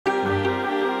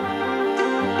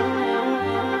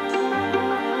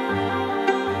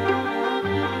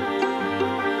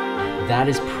that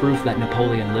is proof that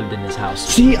Napoleon lived in this house.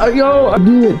 See, yo, I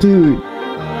knew it, dude.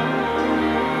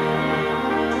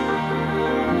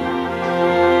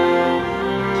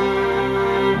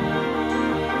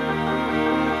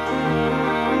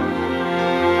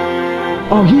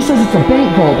 Oh, he says it's a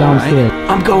bank vault downstairs. Right.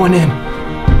 I'm going in.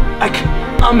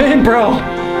 I'm in, bro.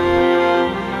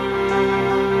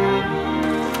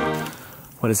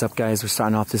 What is up, guys? We're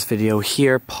starting off this video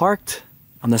here, parked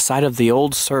on the side of the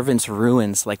old servants'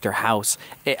 ruins, like their house.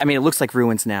 I mean, it looks like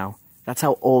ruins now. That's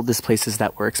how old this place is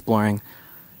that we're exploring.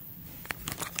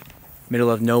 Middle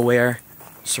of nowhere,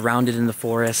 surrounded in the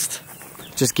forest,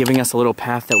 just giving us a little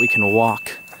path that we can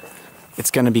walk. It's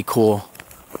gonna be cool.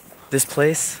 This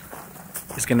place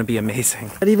is gonna be amazing.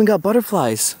 It even got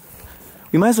butterflies.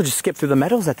 We might as well just skip through the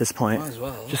meadows at this point. Might as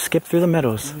well. Just skip through the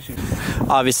meadows.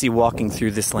 Obviously, walking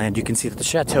through this land, you can see that the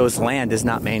chateau's land is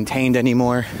not maintained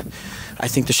anymore. I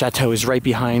think the chateau is right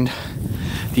behind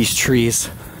these trees.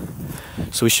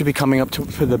 So we should be coming up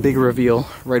to the big reveal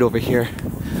right over here.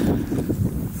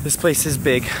 This place is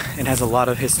big and has a lot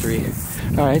of history.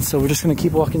 All right, so we're just gonna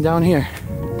keep walking down here.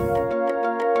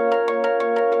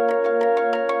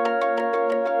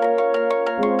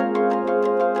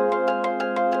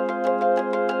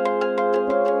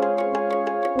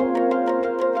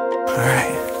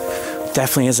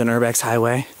 Definitely is an urbex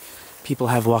highway. People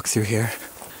have walked through here.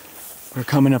 We're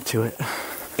coming up to it.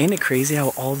 Ain't it crazy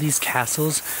how all these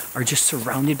castles are just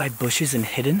surrounded by bushes and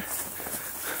hidden?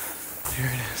 Here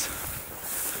it is.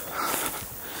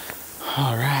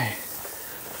 All right.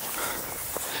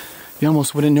 You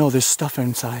almost wouldn't know there's stuff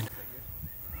inside.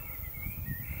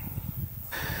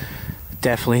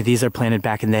 Definitely, these are planted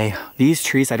back in the day. These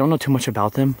trees, I don't know too much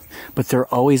about them, but they're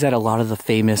always at a lot of the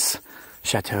famous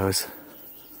chateaus.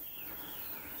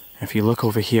 If you look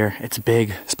over here, it's big.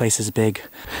 This place is big.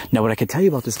 Now, what I can tell you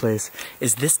about this place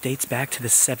is this dates back to the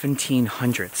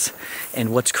 1700s.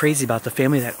 And what's crazy about the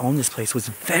family that owned this place was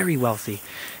very wealthy.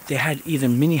 They had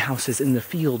even mini houses in the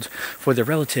field for their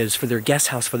relatives, for their guest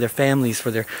house, for their families,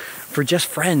 for just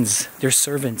friends, their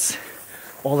servants,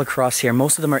 all across here.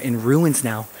 Most of them are in ruins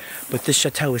now, but this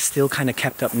chateau is still kind of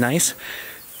kept up nice.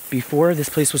 Before, this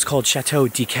place was called Chateau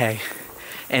Decay.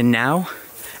 And now,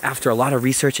 after a lot of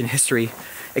research and history,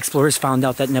 explorers found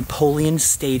out that Napoleon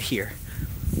stayed here.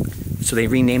 So they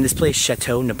renamed this place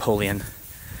Chateau Napoleon.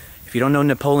 If you don't know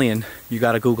Napoleon, you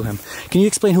gotta Google him. Can you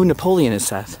explain who Napoleon is,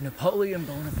 Seth? Napoleon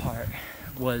Bonaparte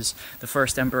was the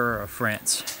first emperor of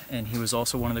France, and he was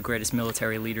also one of the greatest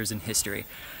military leaders in history.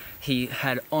 He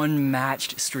had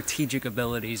unmatched strategic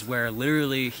abilities where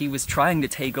literally he was trying to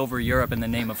take over Europe in the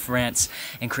name of France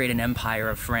and create an empire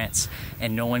of France,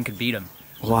 and no one could beat him.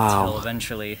 Wow. Until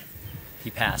eventually he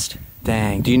passed.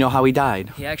 Dang, do you know how he died?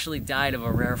 He actually died of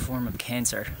a rare form of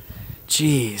cancer.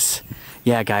 Jeez.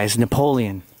 Yeah, guys,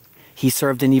 Napoleon. He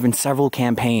served in even several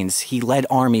campaigns. He led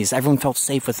armies. Everyone felt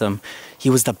safe with him. He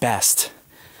was the best.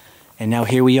 And now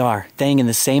here we are, staying in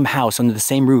the same house, under the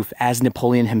same roof as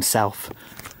Napoleon himself.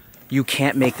 You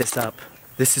can't make this up.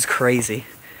 This is crazy.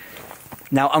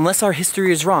 Now, unless our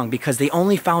history is wrong, because they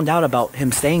only found out about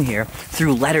him staying here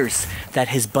through letters that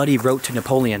his buddy wrote to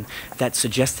Napoleon that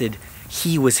suggested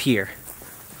he was here.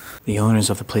 The owners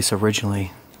of the place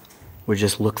originally would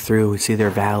just look through, see their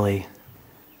valley,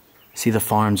 see the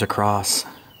farms across.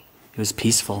 It was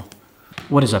peaceful.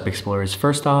 What is up, explorers?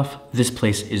 First off, this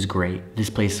place is great. This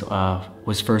place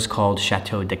was first called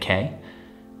Chateau Decay.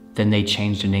 Then they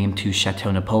changed the name to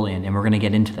Chateau Napoleon, and we're gonna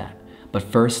get into that. But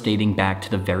first, dating back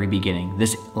to the very beginning,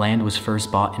 this land was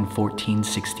first bought in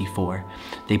 1464.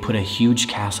 They put a huge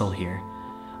castle here.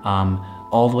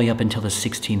 All the way up until the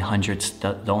 1600s,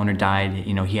 the owner died.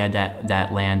 You know, he had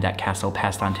that land, that castle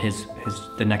passed on to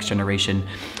the next generation.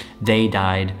 They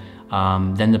died.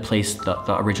 Then the place,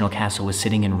 the original castle was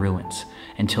sitting in ruins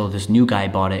until this new guy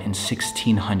bought it in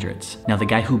 1600s. Now, the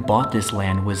guy who bought this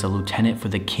land was a lieutenant for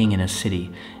the king in a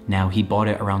city. Now, he bought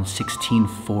it around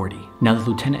 1640. Now, the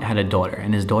lieutenant had a daughter,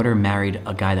 and his daughter married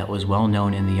a guy that was well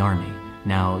known in the army.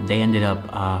 Now, they ended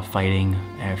up fighting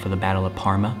for the Battle of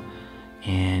Parma,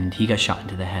 and he got shot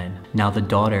into the head. Now, the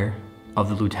daughter of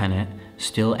the lieutenant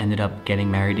still ended up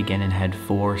getting married again and had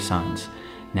 4 sons.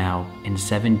 Now, in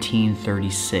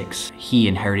 1736, he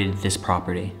inherited this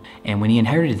property. And when he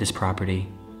inherited this property,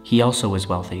 he also was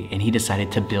wealthy, and he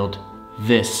decided to build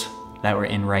this that we're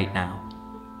in right now.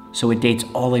 So it dates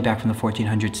all the way back from the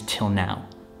 1400s till now.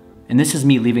 And this is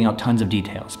me leaving out tons of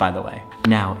details, by the way.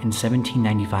 Now, in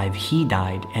 1795, he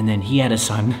died, and then he had a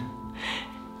son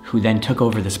who then took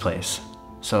over this place.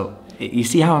 So you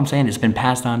see how I'm saying it's been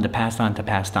passed on to passed on to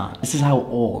passed on. This is how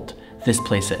old this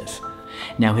place is.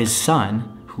 Now, his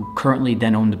son, who currently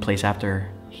then owned the place after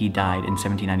he he died in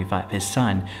 1795. His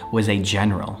son was a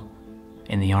general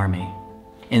in the army.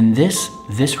 And this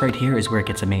right here is where it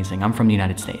gets amazing. I'm from the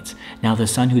United States. Now the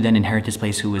son who then inherited this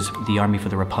place, who was the army for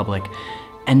the Republic,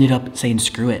 ended up saying,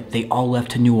 screw it. They all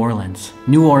left to New Orleans.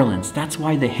 New Orleans. That's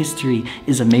why the history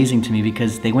is amazing to me,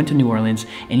 because they went to New Orleans,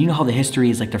 and you know how the history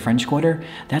is like the French Quarter?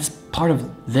 That's part of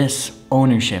this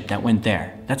ownership that went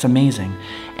there. That's amazing.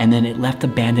 And then it left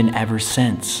abandoned ever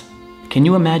since. Can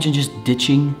you imagine just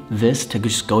ditching this to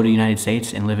just go to the United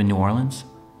States and live in New Orleans?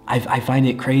 I find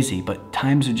it crazy, but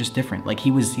times are just different. Like he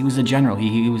was a general,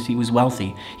 he was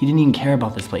wealthy. He didn't even care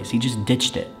about this place, he just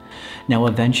ditched it. Now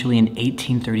eventually in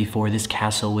 1834, this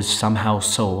castle was somehow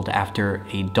sold after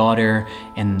a daughter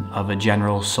of a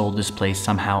general sold this place,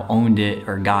 somehow owned it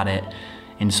or got it,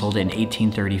 and sold it in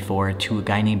 1834 to a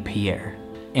guy named Pierre.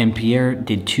 And Pierre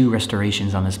did 2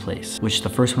 restorations on this place, which the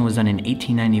first one was done in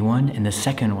 1891 and the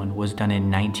second one was done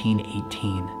in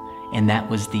 1918. And that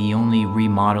was the only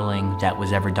remodeling that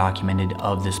was ever documented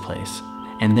of this place.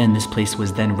 And then this place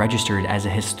was then registered as a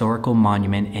historical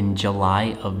monument in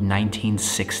July of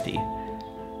 1960.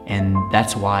 And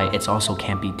that's why it's also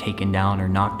can't be taken down or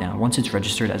knocked down. Once it's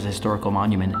registered as a historical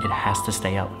monument, it has to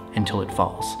stay up until it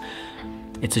falls.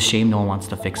 It's a shame no one wants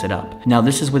to fix it up. Now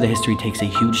this is where the history takes a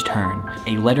huge turn.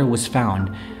 A letter was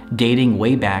found dating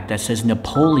way back that says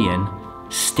Napoleon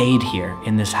stayed here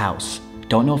in this house.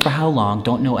 Don't know for how long,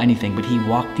 don't know anything, but he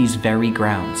walked these very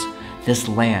grounds. This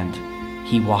land,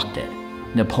 he walked it.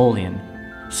 Napoleon.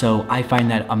 So I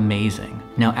find that amazing.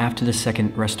 Now after the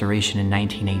second restoration in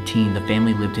 1918, the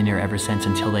family lived in here ever since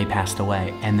until they passed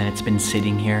away. And then it's been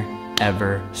sitting here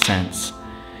ever since.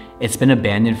 It's been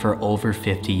abandoned for over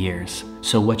 50 years.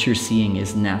 So what you're seeing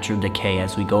is natural decay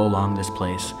as we go along this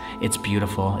place. It's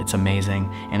beautiful, it's amazing.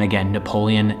 And again,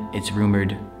 Napoleon, it's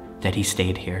rumored that he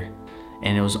stayed here.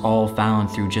 And it was all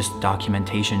found through just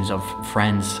documentations of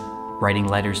friends writing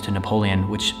letters to Napoleon,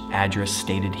 which address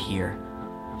stated here.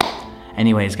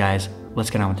 Anyways, guys,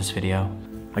 let's get on with this video.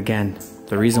 Again,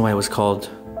 the reason why it was called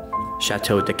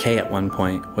Chateau Decay at one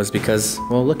point was because,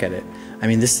 well, look at it. I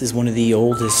mean, this is one of the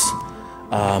oldest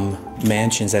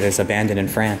mansions that is abandoned in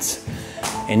France.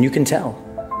 And you can tell.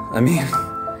 I mean,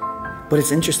 but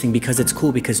it's interesting because it's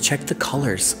cool because check the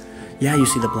colors. Yeah, you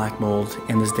see the black mold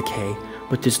and there's decay,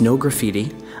 but there's no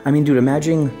graffiti. I mean, dude,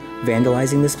 imagine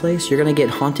vandalizing this place. You're gonna get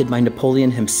haunted by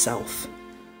Napoleon himself.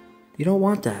 You don't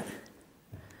want that.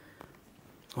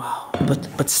 Wow,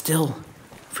 but still,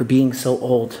 for being so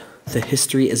old, the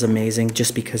history is amazing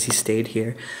just because he stayed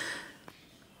here.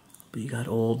 But you got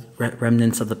old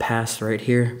remnants of the past right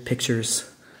here, pictures.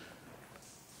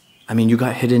 I mean, you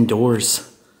got hidden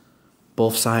doors,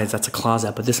 both sides. That's a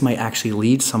closet, but this might actually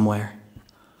lead somewhere.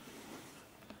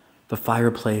 The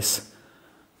fireplace.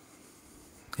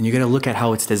 And you gotta look at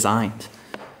how it's designed.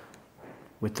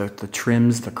 With the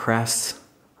trims, the crests.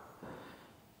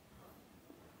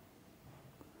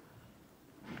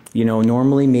 You know,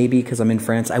 normally maybe because I'm in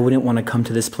France, I wouldn't want to come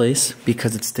to this place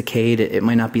because it's decayed. It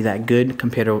might not be that good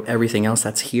compared to everything else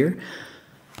that's here.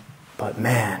 But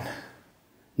man,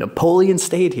 Napoleon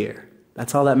stayed here.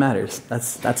 That's all that matters.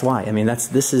 That's why. I mean,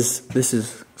 this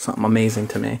is something amazing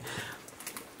to me.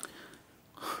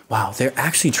 Wow, they're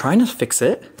actually trying to fix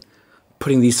it,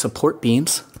 putting these support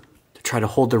beams to try to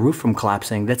hold the roof from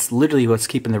collapsing. That's literally what's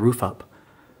keeping the roof up.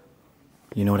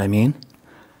 You know what I mean?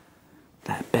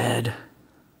 That bed.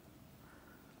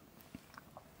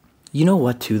 You know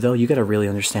what, too, though? You gotta really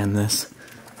understand this.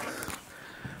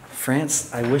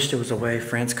 France, I wish there was a way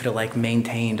France could have, like,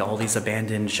 maintained all these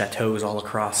abandoned chateaus all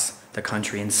across the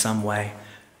country in some way.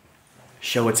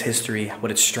 Show its history,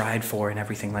 what it strived for, and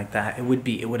everything like that. It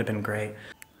would have been great.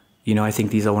 You know, I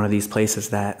think these are one of these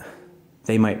places that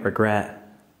they might regret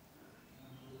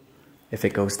if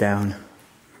it goes down.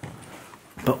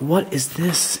 But what is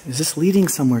this? Is this leading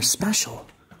somewhere special?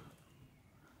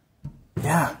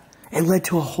 Yeah. It led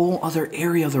to a whole other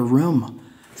area of the room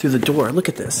through the door. Look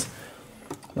at this.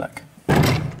 Look.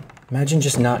 Imagine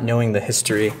just not knowing the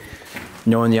history,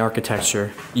 knowing the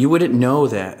architecture. You wouldn't know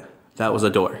that that was a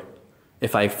door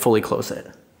if I fully close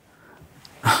it.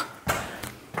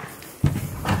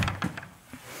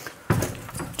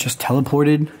 Just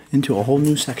teleported into a whole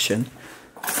new section.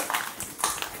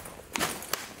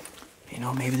 You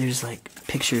know, maybe there's like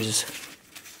pictures.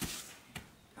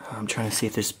 I'm trying to see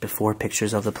if there's before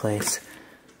pictures of the place.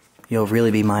 You'll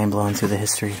really be mind blown through the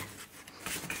history.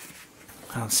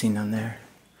 I don't see none there.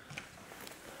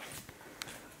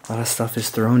 A lot of stuff is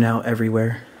thrown out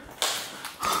everywhere.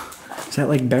 Is that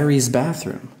like Barry's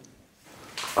bathroom?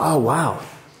 Oh, wow.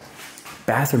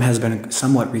 Bathroom has been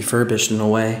somewhat refurbished in a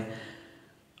way.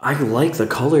 I like the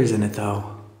colors in it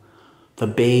though. the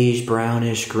beige,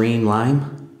 brownish, green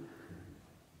lime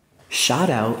shot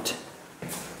out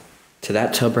to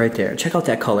that tub right there. Check out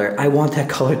that color. I want that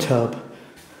color tub.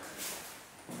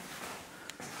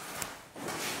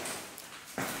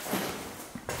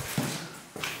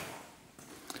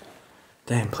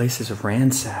 Damn, place is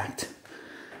ransacked.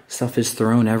 Stuff is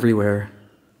thrown everywhere.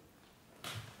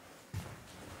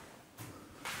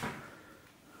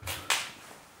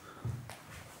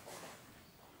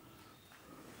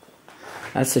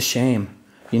 That's a shame.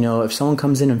 You know, if someone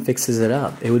comes in and fixes it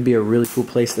up, it would be a really cool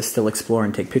place to still explore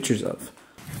and take pictures of.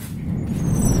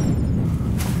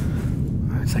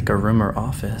 It's like a room or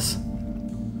office.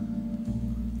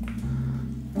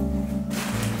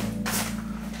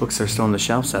 Books are still on the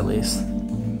shelves at least.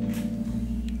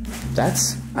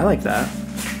 I like that.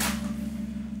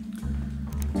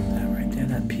 That right there,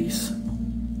 that piece.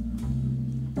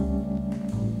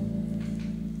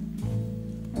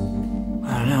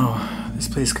 I don't know. This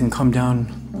place can come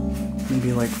down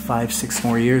maybe like 5-6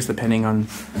 more years depending on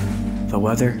the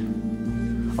weather.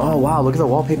 Oh wow, look at the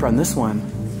wallpaper on this one.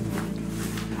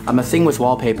 I'm a thing with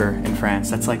wallpaper in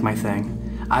France. That's like my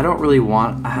thing. I don't really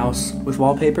want a house with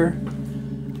wallpaper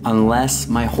unless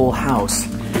my whole house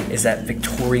is that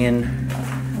Victorian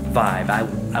vibe.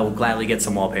 I will gladly get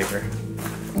some wallpaper.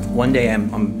 One day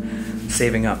I'm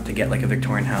saving up to get like a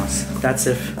Victorian house. That's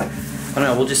if, I don't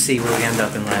know, we'll just see where we end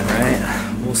up in life,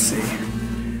 right? We'll see.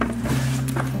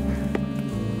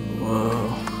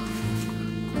 Whoa.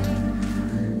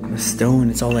 The stone,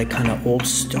 it's all like kind of old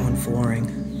stone flooring.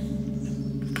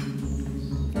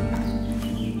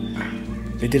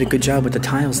 They did a good job with the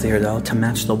tiles there though, to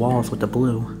match the walls with the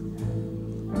blue.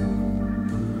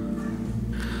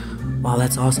 Wow,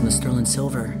 that's awesome, the sterling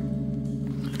silver.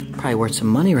 Probably worth some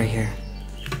money right here.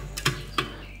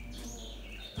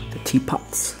 The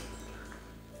teapots.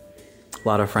 A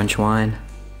lot of French wine.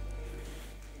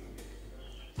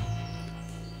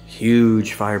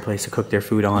 Huge fireplace to cook their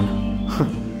food on.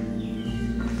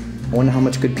 I wonder how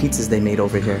much good pizzas they made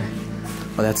over here.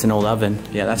 Oh, that's an old oven.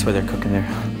 Yeah, that's where they're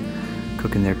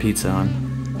cooking their pizza on.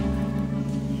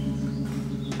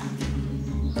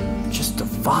 Just the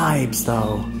vibes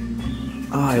though.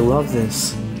 Oh, I love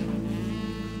this.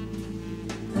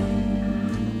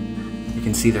 You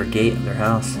can see their gate of their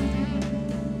house.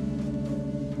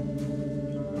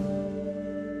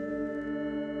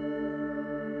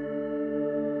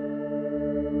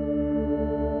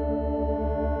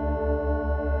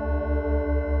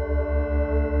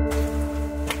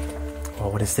 Oh,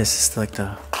 what is this? It's like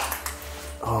the...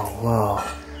 Oh, whoa.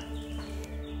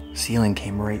 Ceiling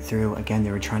came right through. Again,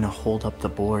 they were trying to hold up the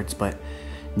boards, but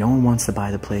no one wants to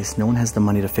buy the place. No one has the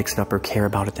money to fix it up or care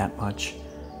about it that much.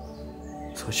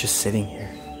 So it's just sitting here.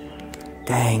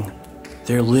 Dang.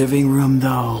 Their living room,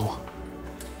 though.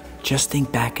 Just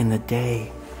think back in the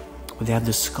day where they have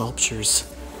the sculptures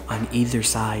on either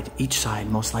side, each side,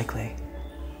 most likely.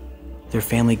 Their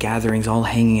family gatherings all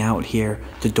hanging out here.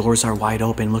 The doors are wide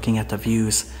open, looking at the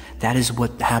views. That is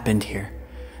what happened here.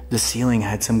 The ceiling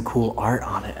had some cool art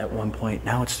on it at one point.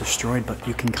 Now it's destroyed, but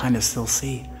you can kind of still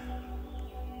see.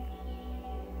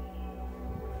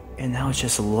 And now it's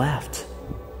just left.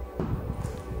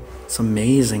 It's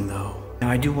amazing though. Now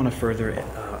I do want to further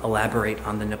elaborate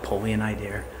on the Napoleon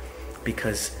idea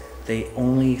because they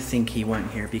only think he went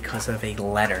here because of a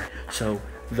letter. So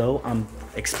though I'm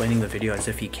explaining the video as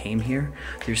if he came here,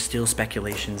 there's still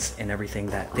speculations and everything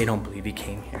that they don't believe he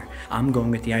came here. I'm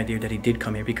going with the idea that he did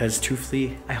come here because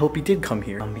truthfully, I hope he did come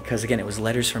here. Because again, it was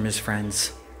letters from his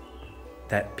friends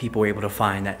that people were able to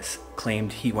find that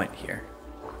claimed he went here.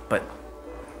 But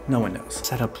no one knows.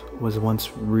 Setup was once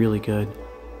really good.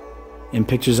 And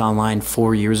pictures online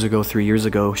 4 years ago, 3 years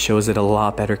ago shows it a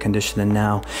lot better condition than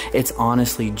now. It's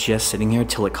honestly just sitting here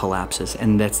till it collapses,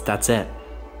 and that's it.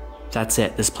 That's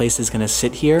it. This place is gonna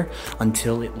sit here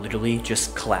until it literally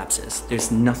just collapses.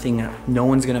 There's nothing, no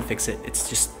one's gonna fix it.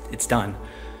 It's done.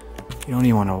 You don't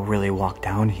even wanna really walk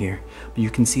down here. But you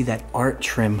can see that art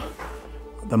trim,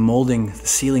 the molding, the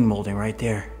ceiling molding right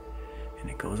there. And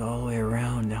it goes all the way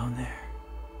around down there.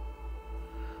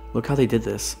 Look how they did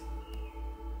this.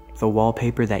 The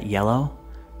wallpaper, that yellow,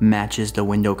 matches the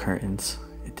window curtains.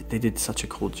 They did such a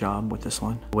cool job with this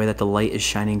one. The way that the light is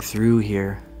shining through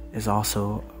here is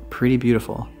also pretty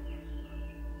beautiful.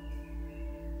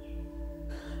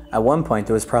 At one point,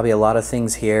 there was probably a lot of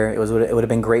things here. It would have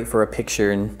been great for a picture,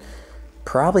 and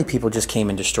probably people just came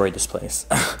and destroyed this place.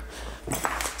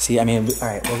 See, I mean, all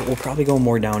right, we'll probably go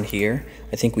more down here.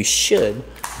 I think we should.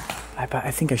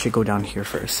 I think I should go down here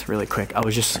first, really quick. I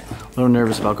was just a little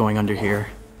nervous about going under here.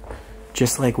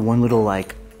 Just like one little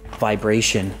like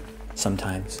vibration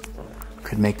sometimes.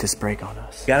 could make this break on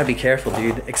us. You gotta be careful,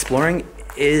 dude. Exploring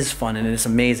is fun and it's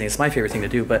amazing. It's my favorite thing to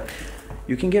do, but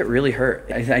you can get really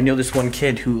hurt. I know this one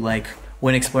kid who like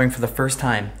went exploring for the first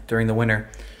time during the winter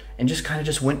and just kind of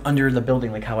just went under the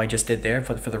building like how I just did there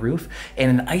for the roof,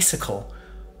 and an icicle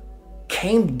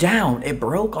came down. It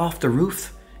broke off the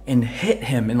roof and hit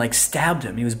him and like stabbed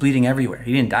him. He was bleeding everywhere.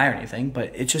 He didn't die or anything,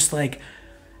 but it's just like,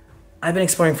 I've been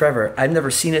exploring forever. I've never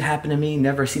seen it happen to me,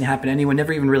 never seen it happen to anyone,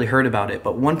 never even really heard about it.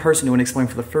 But one person who went exploring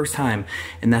for the first time,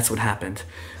 and that's what happened.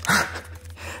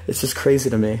 It's just crazy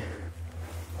to me.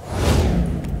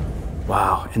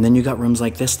 Wow, and then you got rooms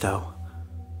like this though.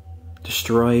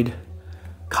 Destroyed,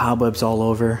 cobwebs all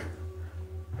over.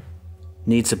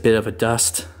 Needs a bit of a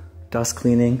dust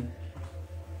cleaning.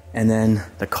 And then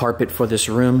the carpet for this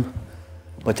room.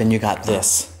 But then you got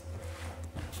this.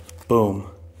 Boom.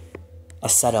 A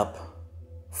setup.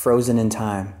 Frozen in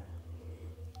time.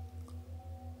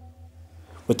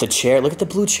 With the chair, look at the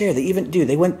blue chair.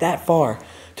 They went that far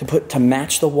to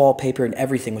match the wallpaper and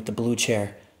everything with the blue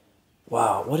chair.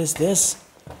 Wow, what is this?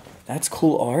 That's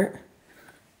cool art.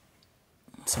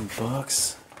 Some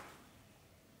books.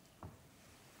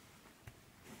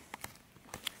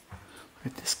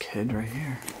 Look at this kid right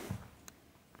here.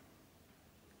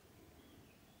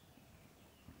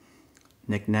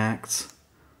 Knickknacks.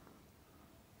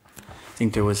 I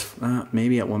think there was,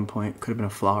 maybe at one point, could have been a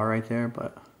flower right there,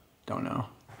 but don't know.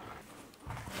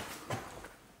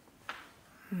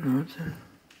 What's it?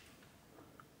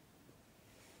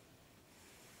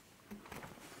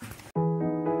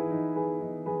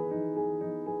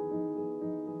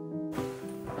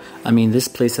 I mean, this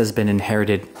place has been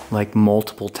inherited like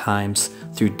multiple times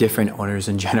through different owners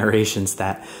and generations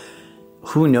that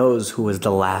who knows who was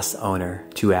the last owner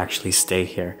to actually stay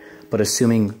here. But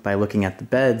assuming by looking at the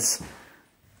beds,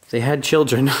 they had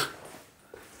children.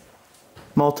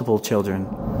 Multiple children.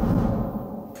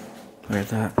 Look at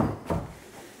that.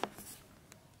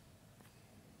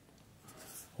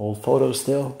 Old photos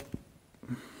still.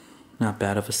 Not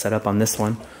bad of a setup on this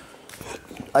one.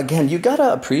 Again, you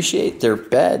gotta appreciate their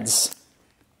beds.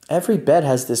 Every bed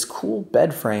has this cool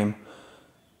bed frame.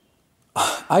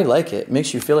 I like it. It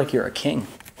makes you feel like you're a king.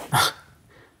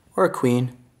 Or a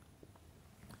queen.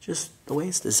 Just the way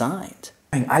it's designed.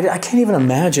 I can't even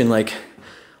imagine like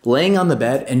laying on the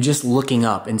bed and just looking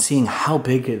up and seeing how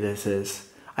big this is.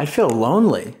 I'd feel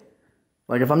lonely.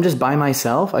 Like if I'm just by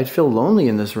myself, I'd feel lonely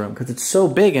in this room because it's so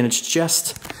big and it's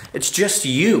just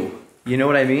you. You know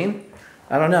what I mean?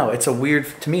 I don't know. To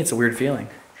me, it's a weird feeling.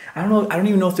 I don't know. I don't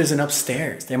even know if there's an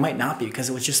upstairs. There might not be because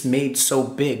it was just made so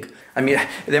big. I mean,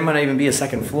 there might not even be a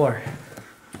second floor.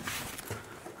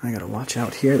 I gotta watch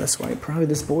out here. That's why probably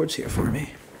this board's here for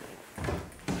me.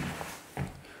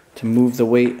 To move the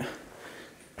weight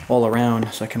all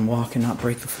around so I can walk and not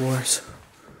break the floors.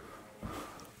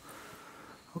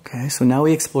 Okay, so now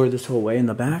we explored this whole way in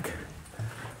the back.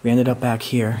 We ended up back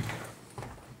here.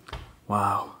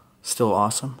 Wow, still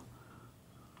awesome.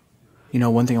 You know,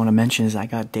 one thing I want to mention is I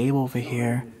got Dave over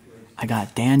here. I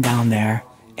got Dan down there.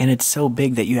 And it's so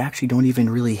big that you actually don't even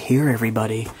really hear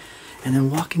everybody. And then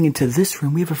walking into this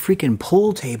room, we have a freaking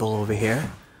pool table over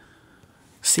here.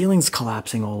 Ceiling's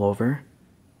collapsing all over.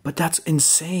 But that's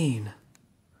insane.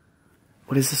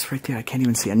 What is this right there? I can't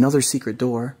even see. Another secret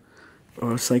door.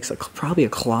 Or it's like probably a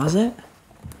closet.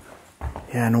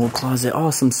 Yeah, an old closet. Oh,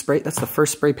 some spray. That's the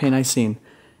first spray paint I've seen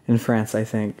in France, I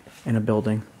think, in a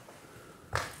building.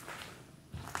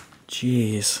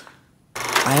 Jeez.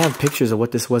 I have pictures of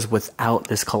what this was without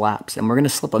this collapse, and we're going to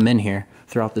slip them in here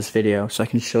throughout this video so I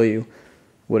can show you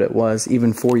what it was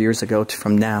even 4 years ago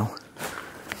from now.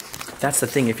 That's the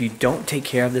thing. If you don't take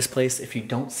care of this place, if you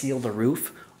don't seal the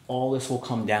roof, all this will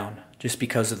come down just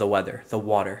because of the weather, the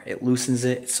water. It loosens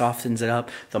it, it softens it up,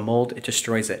 the mold, it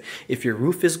destroys it. If your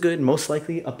roof is good, most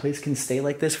likely a place can stay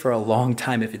like this for a long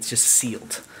time if it's just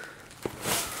sealed.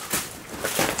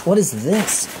 What is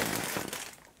this?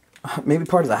 Maybe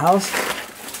part of the house?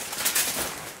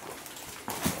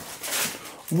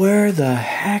 Where the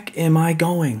heck am I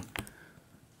going?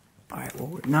 Alright, well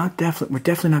we're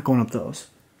definitely not going up those.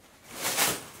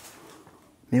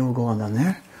 Maybe we'll go on down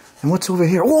there. And what's over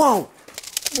here? Whoa!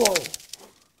 Whoa!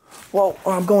 Whoa,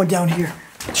 oh, I'm going down here.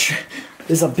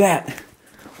 There's a bat.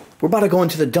 We're about to go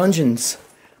into the dungeons.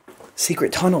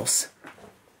 Secret tunnels.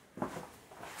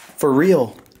 For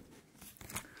real.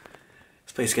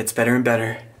 This place gets better and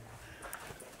better.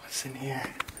 What's in here?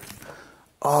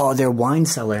 Oh, their wine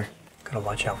cellar. Gotta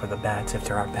watch out for the bats. If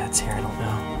there are bats here, I don't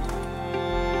know.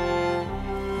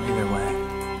 Either way.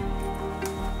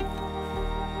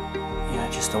 Yeah,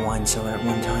 just a wine cellar at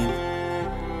one time.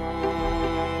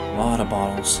 A lot of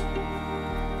bottles.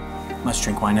 Must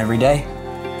drink wine every day.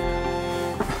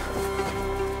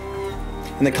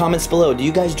 in the comments below, do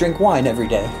you guys drink wine every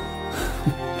day?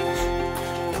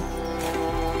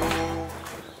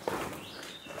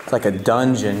 It's like a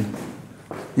dungeon.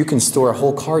 You can store a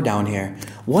whole car down here.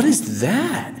 What is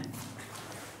that?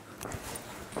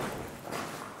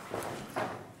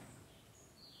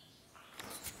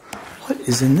 What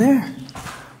is in there?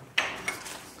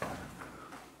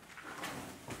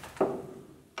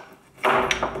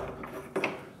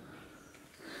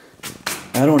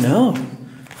 I don't know.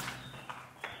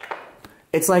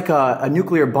 It's like a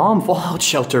nuclear bomb fallout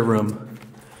shelter room.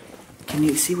 Can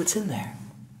you see what's in there?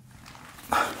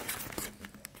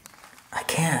 I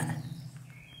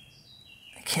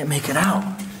can't make it out.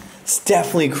 It's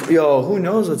definitely, yo, who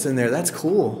knows what's in there? That's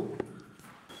cool.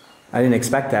 I didn't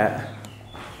expect that.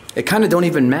 It kind of don't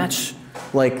even match,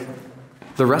 like,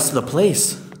 the rest of the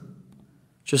place.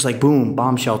 Just like, boom,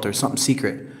 bomb shelter, something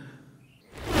secret.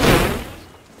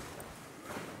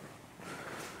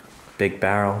 Big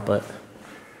barrel, but...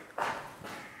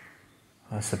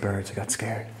 Oh, that's the birds, I got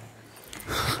scared.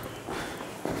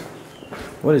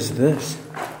 What is this?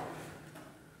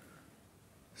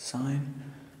 Sign.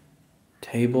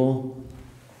 Table.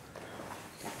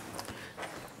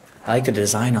 I like the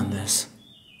design on this.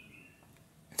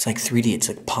 It's like 3D, it's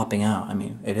like popping out. I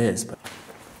mean, it is, but...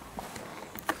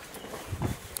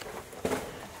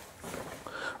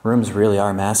 Rooms really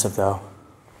are massive, though.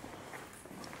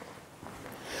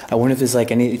 I wonder if there's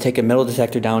like you take a metal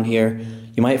detector down here,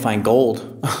 you might find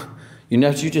gold. You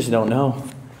just don't know.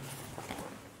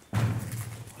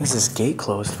 What is this gate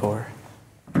closed for?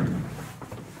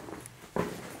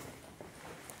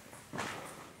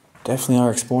 Definitely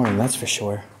are exploring, that's for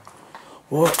sure.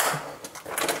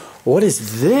 What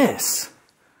is this?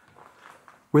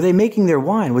 Were they making their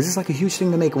wine? Was this like a huge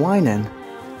thing to make wine in?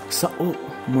 Oh,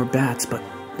 more bats, but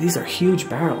these are huge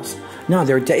barrels. No,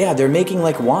 they're making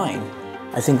like wine.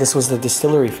 I think this was the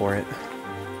distillery for it.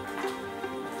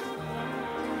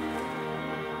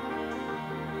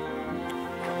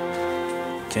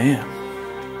 Damn.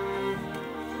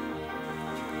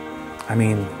 I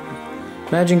mean,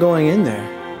 imagine going in there.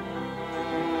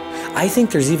 I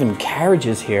think there's even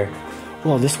carriages here.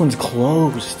 Whoa, this one's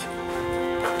closed.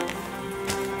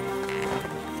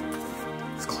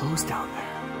 It's closed down there.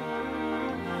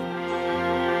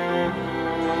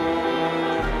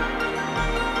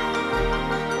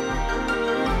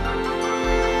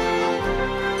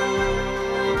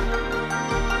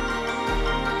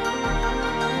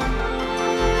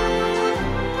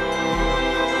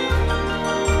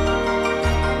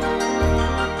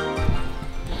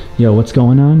 Yo, what's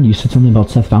going on? You said something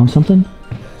about Seth found something?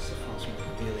 Yeah, Seth found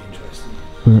something really interesting.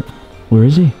 Where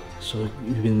is he? So,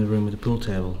 you've been in the room with the pool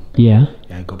table? Yeah.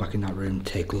 Yeah, go back in that room,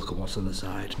 take a look at what's on the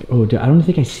side. Oh, dude, I don't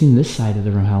think I've seen this side of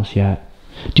the room house yet.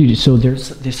 Dude, so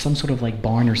there's some sort of like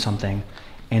barn or something,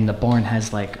 and the barn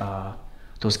has like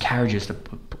those carriages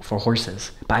for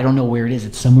horses, but I don't know where it is.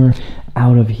 It's somewhere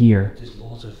out of here. There's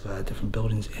loads of different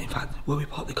buildings. In fact, where we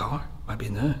parked the car might be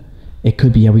in there. It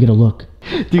could be, yeah, we gotta look.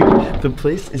 Dude, the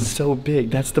place is so big.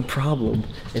 That's the problem.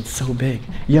 It's so big.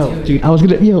 Yo, dude,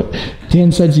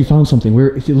 Dan says you found something.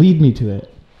 If you lead me to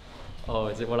it. Oh,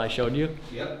 is it what I showed you?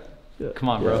 Yep. Come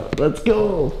on, bro. Let's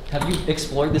go. Have you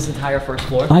explored this entire first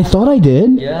floor? I thought I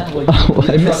did. Yeah, well,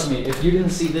 trust me. If you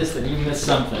didn't see this, then you missed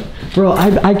something. Bro,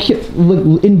 I can't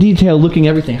look in detail, looking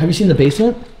everything. Have you seen the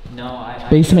basement? No,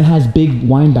 Basement has big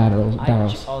wine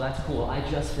barrels. Oh, that's cool. I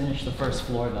just finished the first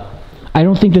floor, though. I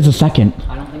don't think there's a second.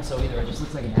 I don't think so either. It just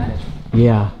looks like an attic.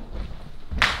 Yeah.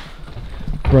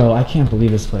 Bro, I can't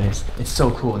believe this place. It's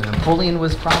so cool. Napoleon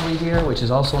was probably here, which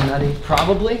is also nutty.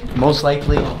 Probably. Most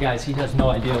likely. Oh, guys, he has no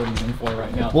idea what he's in for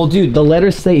right now. Well, dude, the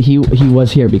letters say he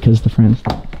was here because the friends.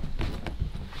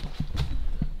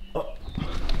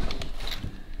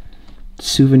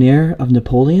 Souvenir of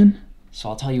Napoleon? So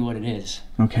I'll tell you what it is.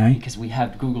 Okay. Because we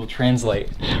have Google Translate.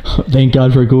 Thank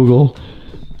God for Google.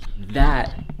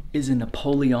 That is a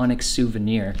Napoleonic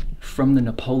souvenir from the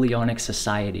Napoleonic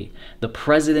Society. The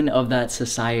president of that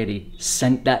society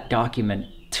sent that document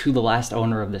to the last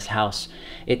owner of this house.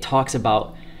 It talks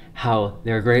about how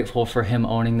they're grateful for him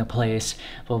owning the place,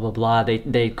 blah, blah, blah.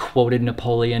 They quoted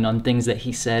Napoleon on things that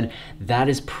he said. That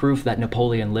is proof that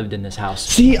Napoleon lived in this house.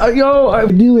 See, yo, I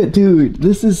knew it, dude.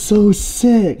 This is so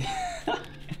sick.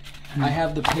 I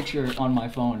have the picture on my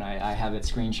phone. I have it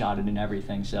screenshotted and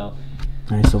everything, so.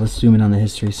 All right, so let's zoom in on the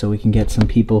history so we can get some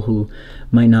people who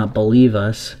might not believe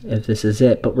us if this is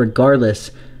it. But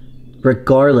regardless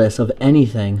of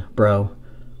anything, bro.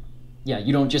 Yeah,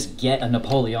 you don't just get a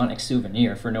Napoleonic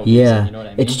souvenir for no Yeah, reason, you know what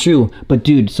I mean? it's true. But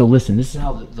dude, so listen, this is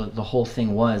how the whole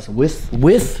thing was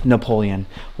with Napoleon.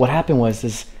 What happened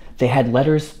was they had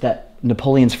letters that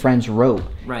Napoleon's friends wrote,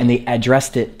 Right. and they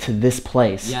addressed it to this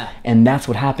place. Yeah. And that's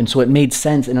what happened. So it made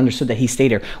sense and understood that he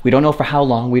stayed here. We don't know for how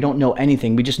long. We don't know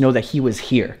anything. We just know that he was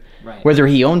here. Right. Whether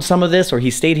he owned some of this or he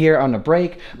stayed here on a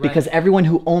break, because everyone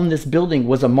who owned this building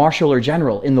was a marshal or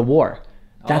general in the war.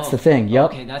 That's the thing. Yep.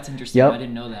 Okay, that's interesting. Yep. I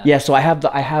didn't know that. Yeah, so I have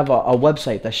a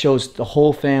website that shows the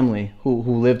whole family who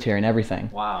lived here and everything.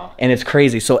 Wow. And it's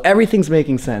crazy. So everything's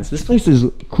making sense. This place is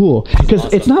cool because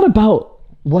awesome. it's not about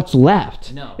what's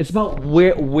left. No. It's about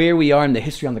where we are in the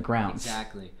history on the grounds.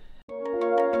 Exactly.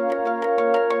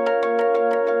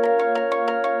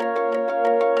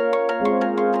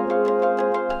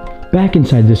 Back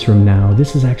inside this room now.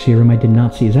 This is actually a room I did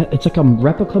not see. It's like a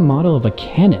replica model of a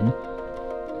cannon.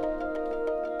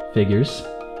 Figures.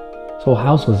 This whole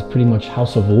house was pretty much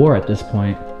House of War at this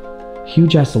point.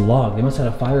 Huge ass log. They must have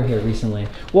had a fire here recently.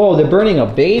 Whoa, they're burning a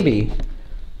baby.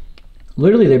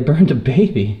 Literally, they burned a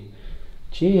baby.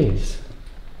 Jeez.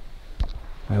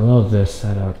 I love this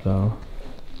setup though.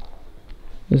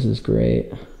 This is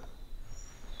great.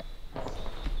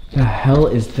 The hell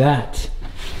is that?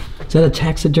 Is that a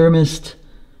taxidermist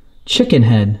chicken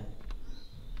head?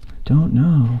 Don't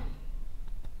know.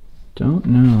 Don't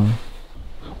know.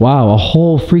 Wow, a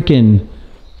whole freaking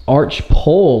arch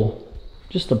pole.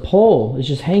 Just a pole. It's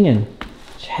just hanging.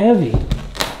 It's heavy.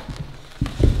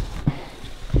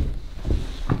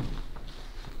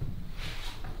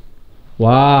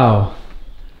 Wow.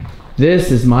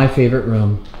 This is my favorite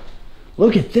room.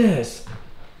 Look at this.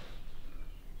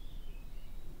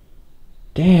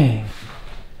 Dang.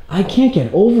 I can't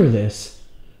get over this.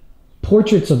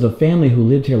 Portraits of the family who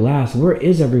lived here last. Where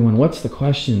is everyone? What's the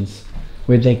questions?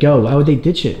 Where'd they go? Why would they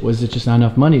ditch it? Was it just not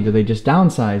enough money? Did they just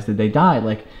downsize? Did they die?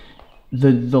 Like,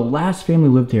 the last family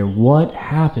lived here. What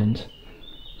happened?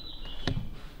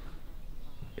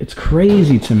 It's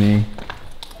crazy to me.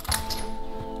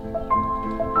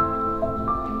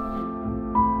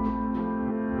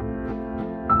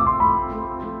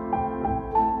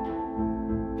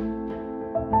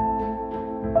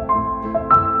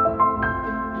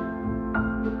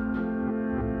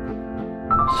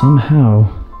 Somehow,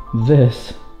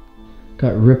 this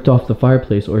got ripped off the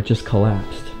fireplace or it just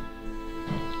collapsed.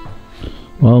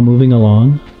 Well, moving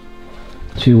along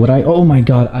to what oh my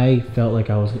god, I felt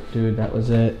like I was, dude, that was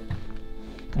it.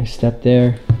 I stepped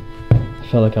there, I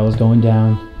felt like I was going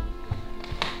down.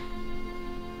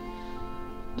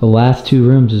 The last two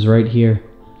rooms is right here.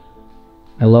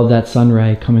 I love that sun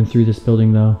ray coming through this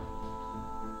building though.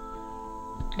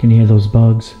 You can hear those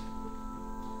bugs.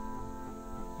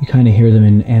 You kind of hear them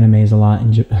in animes a lot,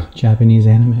 in Japanese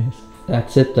animes.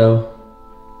 That's it though.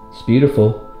 It's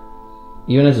beautiful.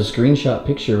 Even as a screenshot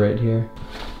picture right here.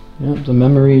 Yep, the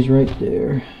memory is right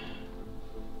there.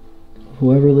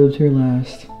 Whoever lived here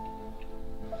last.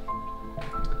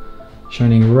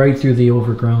 Shining right through the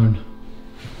overgrown.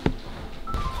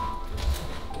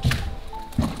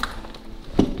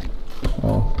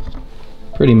 Oh,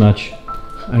 pretty much.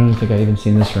 I don't think I've even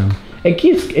seen this room. It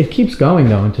keeps going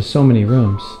though into so many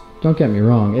rooms. Don't get me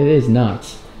wrong, it is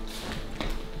nuts.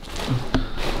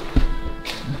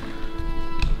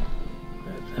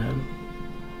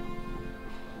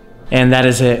 And that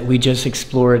is it. We just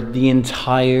explored the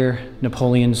entire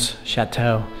Napoleon's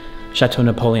chateau. Chateau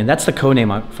Napoleon. That's the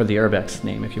codename for the Urbex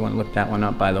name, if you want to look that one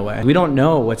up, by the way. We don't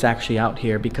know what's actually out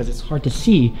here because it's hard to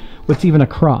see what's even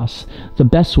across. The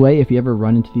best way, if you ever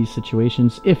run into these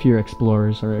situations, if you're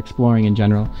explorers or exploring in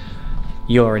general,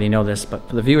 you already know this, but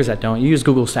for the viewers that don't, you use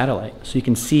Google Satellite so you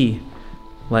can see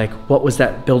like what was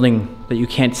that building that you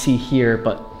can't see here,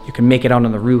 but you can make it out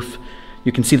on the roof.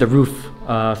 You can see the roof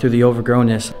through the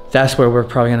overgrownness. That's where we're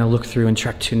probably gonna look through and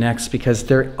trek to next, because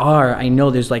I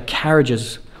know there's like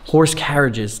carriages, horse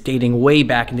carriages dating way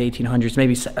back in the 1800s,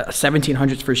 maybe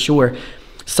 1700s for sure,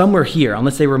 somewhere here,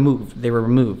 unless they were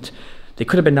removed. They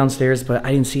could have been downstairs, but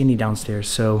I didn't see any downstairs,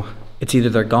 so it's either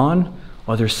they're gone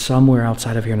or they're somewhere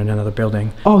outside of here in another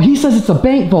building. Oh, he says it's a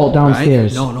bank vault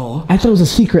downstairs. Right? No. I thought it was a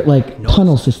secret, like,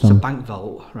 tunnel system. It's a bank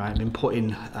vault, right? Been put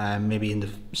in maybe in the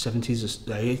 70s or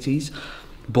the 80s.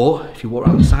 But if you walk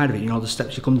around the side of it, you know the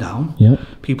steps you come down. Yep.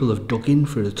 People have dug in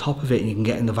through the top of it, and you can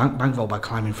get in the bank vault by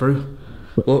climbing through.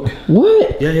 Look.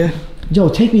 What? Yeah. Joe,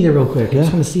 take me there real quick. I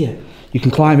just want to see it. You can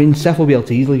climb in. Seth will be able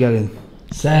to easily get in.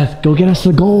 Seth, go get us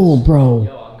the gold, bro.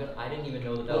 Yo, I didn't even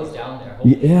know that was down there.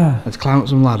 Yeah. Let's climb up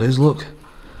some ladders. Look.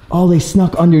 Oh, they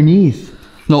snuck underneath.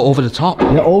 No, over the top.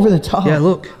 Yeah, over the top. Yeah,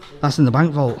 look. That's in the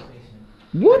bank vault.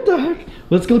 What the heck?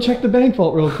 Let's go check the bank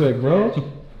vault real quick, bro.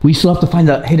 We still have to find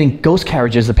the hidden ghost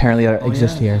carriages apparently that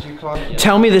exist here.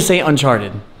 Tell me this ain't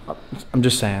Uncharted. I'm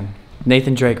just saying.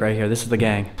 Nathan Drake right here. This is the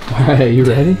gang. All right, you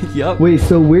ready? Yup. Wait,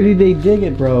 so where did they dig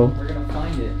it, bro? We're gonna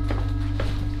find it.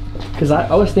 Because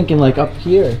I was thinking like up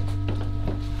here.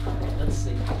 Let's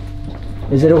see.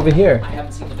 Is it over here? I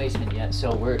haven't seen the basement yet,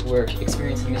 so we're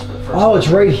experiencing this for the first time. Oh, it's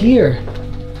right here.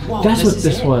 Whoa, That's what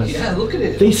this was. Yeah, look at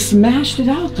it. They smashed it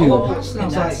out, dude.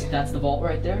 And that's the vault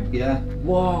right there? Yeah.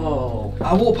 Whoa.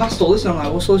 I walked past all this and I'm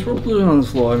like, what's all this rubber doing on the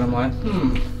floor? And I'm like,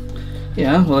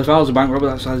 yeah, well, if I was a bank robber,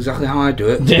 that's exactly how I do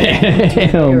it.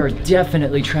 Damn. You're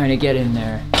definitely trying to get in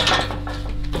there.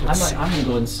 I'm gonna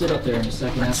go and sit up there in a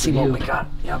second. Let's see what we got.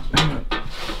 Yep.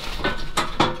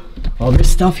 Oh, there's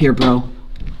stuff here, bro.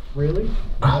 Really?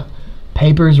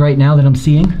 Papers right now that I'm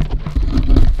seeing.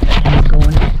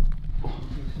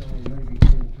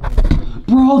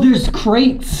 Bro, there's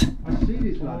crates.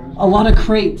 A lot of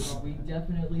crates. We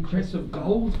definitely Crates of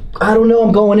gold? I don't know,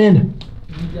 I'm going in.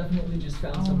 We definitely just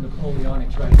found some Napoleonic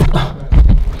treasure.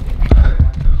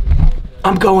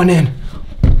 I'm going in.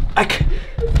 I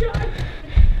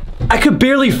could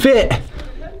barely fit.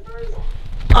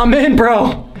 I'm in,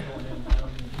 bro.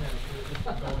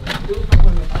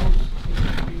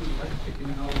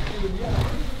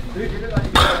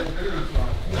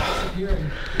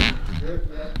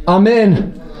 I'm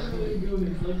in.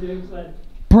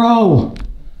 Bro,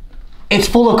 it's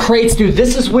full of crates, dude.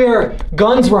 This is where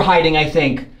guns were hiding, I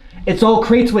think. It's all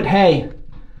crates with hay.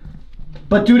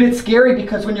 But dude, it's scary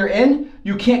because when you're in,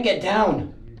 you can't get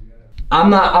down.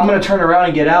 I'm gonna turn around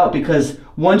and get out because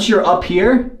once you're up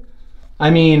here, I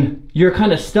mean, you're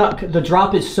kind of stuck. The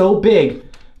drop is so big,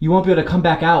 you won't be able to come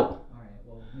back out.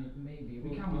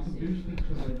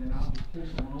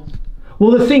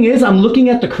 Well, the thing is, I'm looking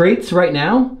at the crates right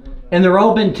now, and they're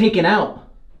all been taken out.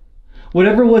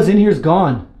 Whatever was in here's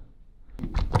gone.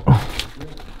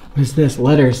 What is this?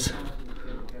 Letters.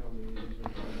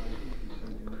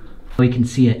 Oh, you can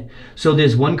see it. So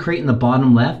there's one crate in the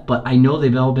bottom left, but I know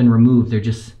they've all been removed. They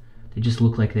just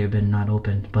look like they've been not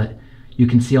opened. But you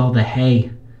can see all the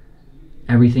hay.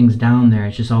 Everything's down there.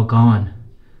 It's just all gone.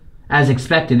 As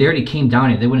expected, they already came down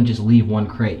here. They wouldn't just leave one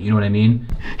crate. You know what I mean?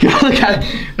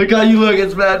 Look how you look.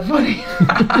 It's bad funny.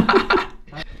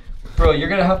 Bro, you're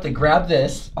gonna have to grab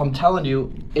this. I'm telling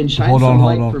you, and shine some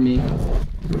light for me.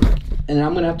 And then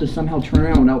I'm gonna have to somehow turn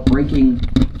around without breaking.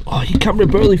 Oh, your camera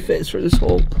barely fits through this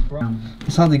hole.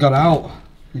 That's how they got out.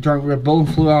 They drank Red Bull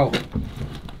and flew out.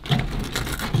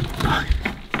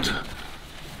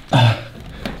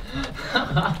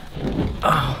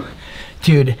 Oh,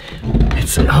 dude,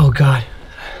 oh god,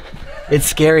 it's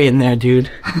scary in there,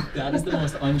 dude. That is the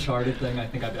most Uncharted thing I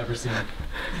think I've ever seen.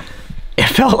 It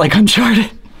felt like Uncharted.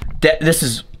 This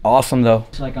is awesome, though.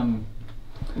 It's like I'm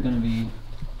gonna be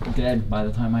dead by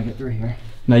the time I get through here.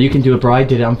 No, you can do it, bro. I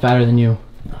did it. I'm fatter than you.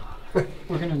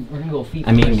 We're gonna go feet.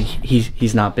 I mean,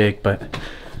 he's not big, but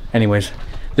anyways,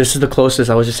 this is the closest.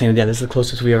 I was just saying, yeah, this is the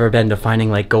closest we've ever been to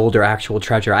finding like gold or actual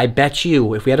treasure. I bet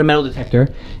you, if we had a metal detector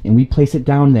and we place it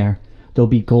down there, there'll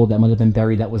be gold that might have been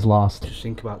buried that was lost. Just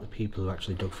think about the people who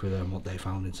actually dug through there and what they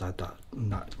found inside that.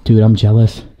 Dude, I'm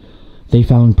jealous. They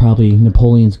found probably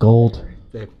Napoleon's gold.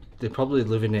 They're probably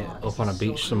living it up on a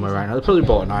beach somewhere right now. They probably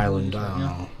bought an island. I don't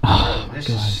know. Oh, this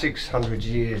is 600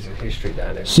 years of history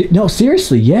down there. No,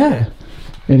 seriously, yeah.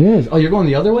 It is. Oh, you're going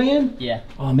the other way in? Yeah.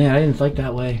 Oh man, I didn't like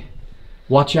that way.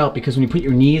 Watch out, because when you put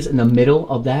your knees in the middle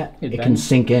of that, it can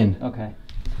sink in. Okay.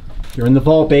 You're in the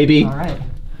vault, baby. All right.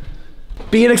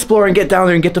 Be an explorer and get down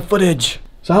there and get the footage.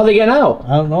 So how they get out?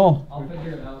 I don't know. I'll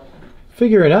figure it out.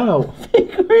 Figure it out.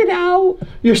 Figure it out.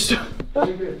 You're so...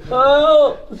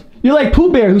 Oh! You're like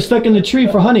Pooh Bear who's stuck in the tree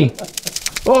for honey.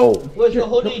 Oh! Where's your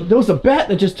hoodie? There was a bat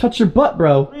that just touched your butt,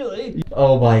 bro. Really?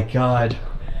 Oh my god.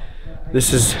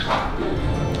 This is...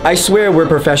 I swear we're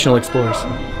professional explorers.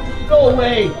 Go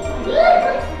away!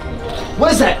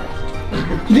 What is that?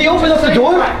 Did he open up the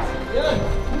door?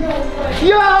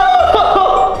 Yo!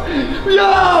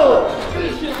 Yo!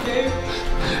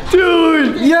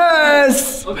 Dude,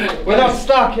 yes! Okay. We're not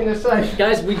stuck in the safe.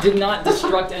 Guys, we did not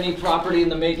destruct any property in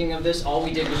the making of this. All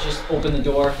we did was just open the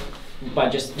door by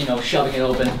just, you know, shoving it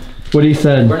open. What he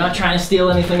said? We're not trying to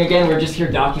steal anything again. We're just here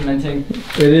documenting.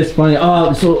 It is funny.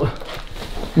 So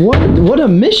what a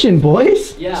mission,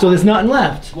 boys. Yeah. So there's nothing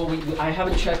left. Well, I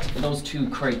haven't checked those two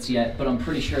crates yet, but I'm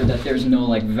pretty sure that there's no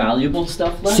like valuable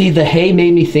stuff left. See, the hay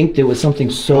made me think there was something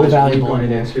so valuable in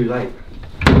there. Too late.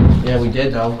 Yeah, we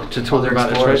did though. To talk about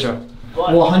the treasure.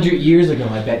 Well, 100 years ago,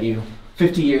 I bet you.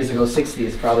 50 years ago, 60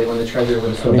 is probably when the treasure would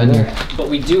have still been there. But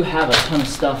we do have a ton of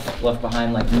stuff left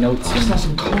behind, like notes. There's not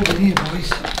some cold in here,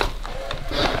 boys.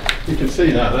 You can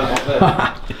see that up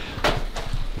there.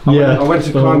 Yeah. I went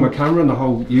to climb my camera and the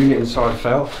whole unit inside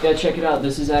fell. Yeah, check it out.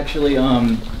 This is actually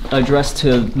addressed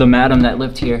to the madam that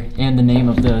lived here and the name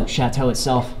of the chateau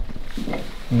itself.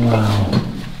 Wow.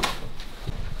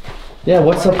 Yeah,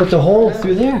 what's up with the hole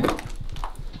through there?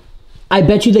 I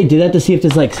bet you they did that to see if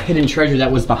there's like hidden treasure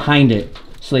that was behind it.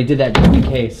 So they did that just in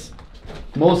case.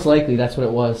 Most likely that's what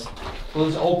it was. Well,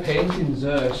 there's old paintings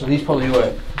there, so these probably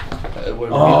were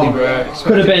really rare.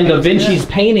 Could have been Da Vinci's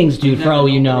paintings, dude, for all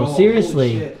you know.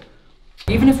 Seriously.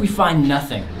 Even if we find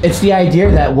nothing. It's the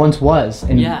idea that once was.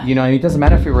 And, Yeah. you know, it doesn't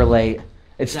matter if we were late.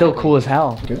 It's still cool as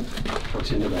hell.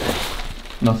 What's in the bag?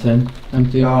 Nothing.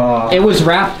 Empty. Oh. It was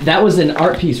wrapped. That was an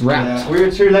art piece wrapped. We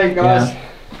were too late, guys.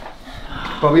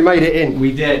 Yeah. But we made it in.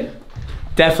 We did.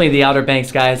 Definitely the Outer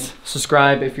Banks, guys.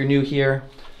 Subscribe if you're new here.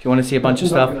 If you want to see a bunch of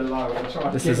stuff.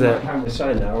 This is it. What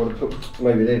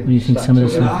What do you think some of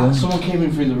this stuff? Someone came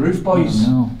in through the roof, boys.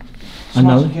 No.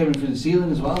 Someone came in through the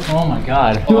ceiling as well. Oh my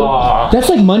god. That's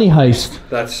like Money Heist.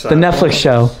 That's The Netflix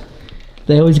show.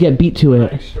 They always get beat to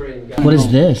it. extreme. What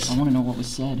is this? I want to know what was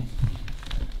said.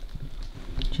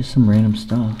 Just some random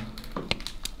stuff.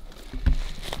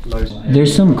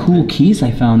 There's some cool keys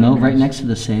I found though, right next to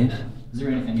the safe. Is there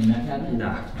anything in that cabinet?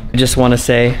 Nah. I just want to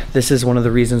say this is one of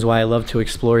the reasons why I love to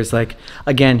explore is like,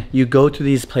 again, you go to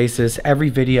these places, every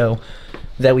video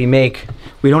that we make,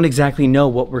 we don't exactly know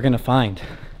what we're gonna find.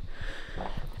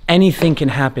 Anything can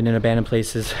happen in abandoned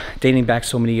places, dating back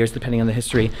so many years depending on the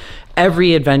history.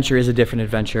 Every adventure is a different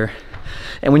adventure.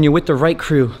 And when you're with the right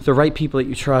crew, the right people that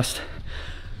you trust,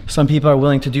 some people are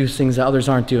willing to do things that others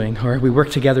aren't doing, or we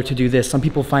work together to do this. Some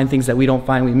people find things that we don't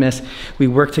find, we miss. We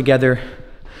work together.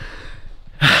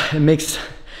 It makes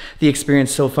the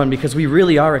experience so fun because we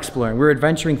really are exploring. We're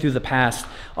adventuring through the past,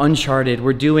 uncharted.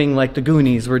 We're doing like the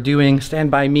Goonies. We're doing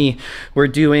Stand By Me. We're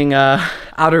doing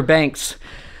Outer Banks.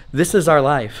 This is our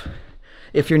life.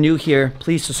 If you're new here,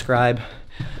 please subscribe,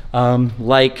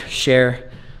 like, share.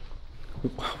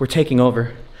 We're taking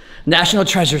over. National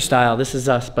Treasure style, this is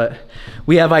us, but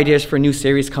we have ideas for a new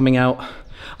series coming out.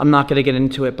 I'm not gonna get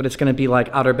into it, but it's gonna be like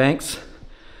Outer Banks.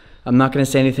 I'm not gonna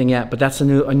say anything yet, but that's a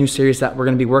new series that we're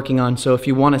gonna be working on. So if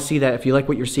you wanna see that, if you like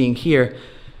what you're seeing here,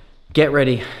 get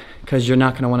ready, because you're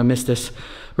not gonna wanna miss this.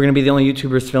 We're gonna be the only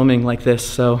YouTubers filming like this,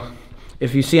 so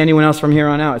if you see anyone else from here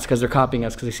on out, it's because they're copying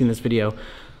us because they've seen this video.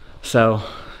 So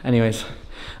anyways,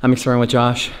 I'm Exploring with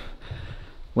Josh.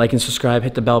 Like and subscribe,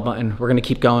 hit the bell button. We're gonna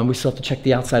keep going. We still have to check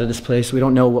the outside of this place. We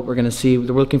don't know what we're gonna see.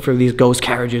 We're looking for these ghost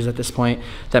carriages at this point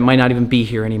that might not even be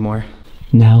here anymore.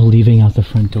 Now leaving out the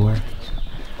front door.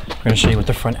 We're gonna show you what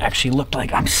the front actually looked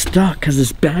like. I'm stuck because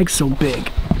this bag's so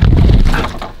big.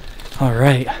 All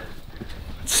right,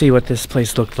 let's see what this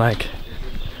place looked like.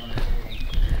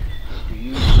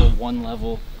 Beautiful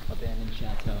one-level abandoned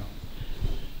chateau.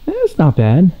 It's not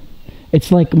bad.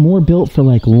 It's like more built for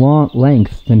like long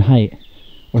length than height.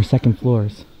 Or second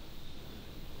floors.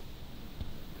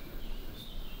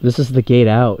 This is the gate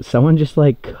out. Someone just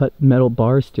like cut metal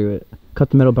bars through it.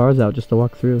 Cut the metal bars out just to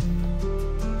walk through.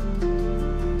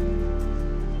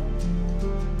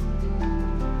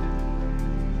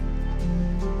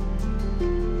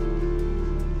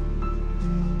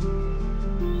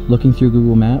 Looking through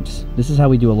Google Maps, this is how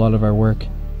we do a lot of our work.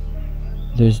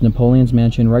 There's Napoleon's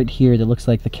mansion right here that looks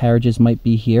like the carriages might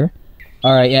be here.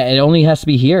 All right, yeah, it only has to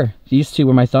be here. These two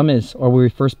where my thumb is, or where we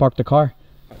first parked the car.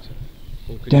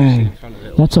 Dang,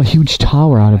 that's a huge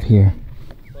tower out of here.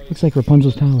 Looks like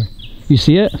Rapunzel's tower. You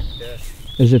see it? Yeah.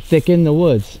 Is it thick in the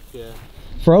woods? Yeah.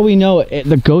 For all we know,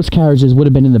 the ghost carriages would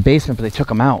have been in the basement, but they took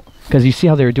them out. Because you see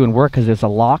how they were doing work, because there's a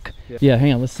lock? Yeah,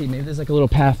 hang on, let's see. Maybe there's like a little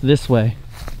path this way.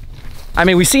 I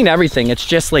mean, we've seen everything. It's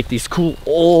just like these cool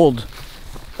old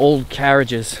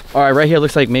carriages. All right, right here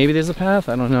looks like maybe there's a path.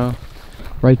 I don't know.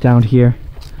 Right down here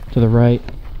to the right.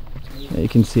 Yeah, you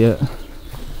can see it.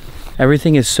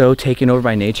 Everything is so taken over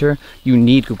by nature. You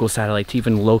need Google Satellite to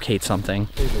even locate something.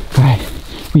 All right,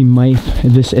 we might,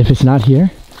 if it's not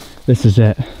here, this is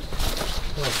it.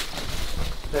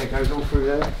 There it goes all through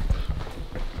there.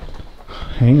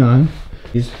 Hang on.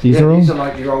 These are all? These are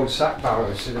like your old sack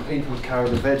barrows, so the people would carry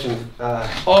the veg and...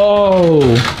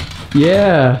 Oh,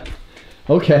 yeah.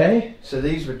 Okay. So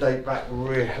these would date back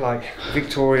like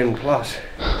Victorian plus.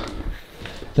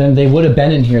 Then they would have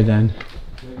been in here then.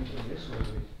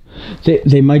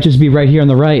 They might just be right here on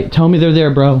the right. Tell me they're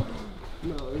there, bro.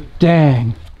 No.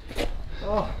 Dang.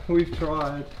 Oh, we've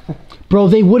tried. Bro,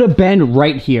 they would have been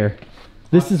right here.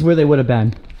 This is where they would have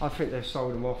been. I think they've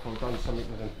sold them off or done something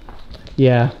with them.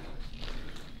 Yeah.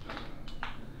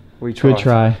 We tried. Good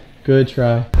try. Good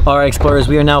try. All right, explorers,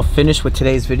 we are now finished with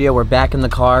today's video. We're back in the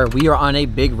car. We are on a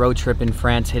big road trip in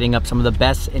France, hitting up some of the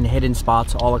best and hidden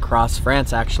spots all across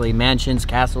France, actually. Mansions,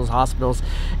 castles, hospitals,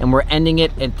 and we're ending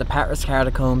it at the Paris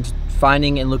catacombs,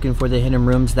 finding and looking for the hidden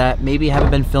rooms that maybe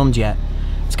haven't been filmed yet.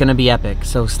 It's gonna be epic.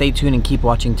 So stay tuned and keep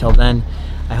watching till then.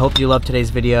 I hope you loved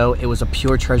today's video. It was a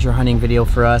pure treasure hunting video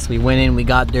for us. We went in, we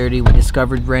got dirty, we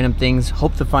discovered random things,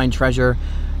 hoped to find treasure,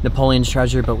 Napoleon's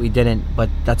treasure, but we didn't. But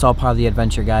that's all part of the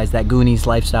adventure, guys. That Goonies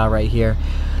lifestyle right here.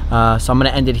 So I'm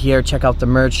gonna end it here. Check out the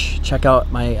merch, check out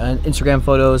my Instagram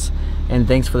photos, and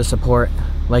thanks for the support.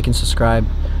 Like and subscribe.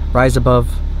 Rise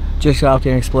above. Just go out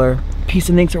there and explore. Peace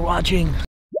and thanks for watching.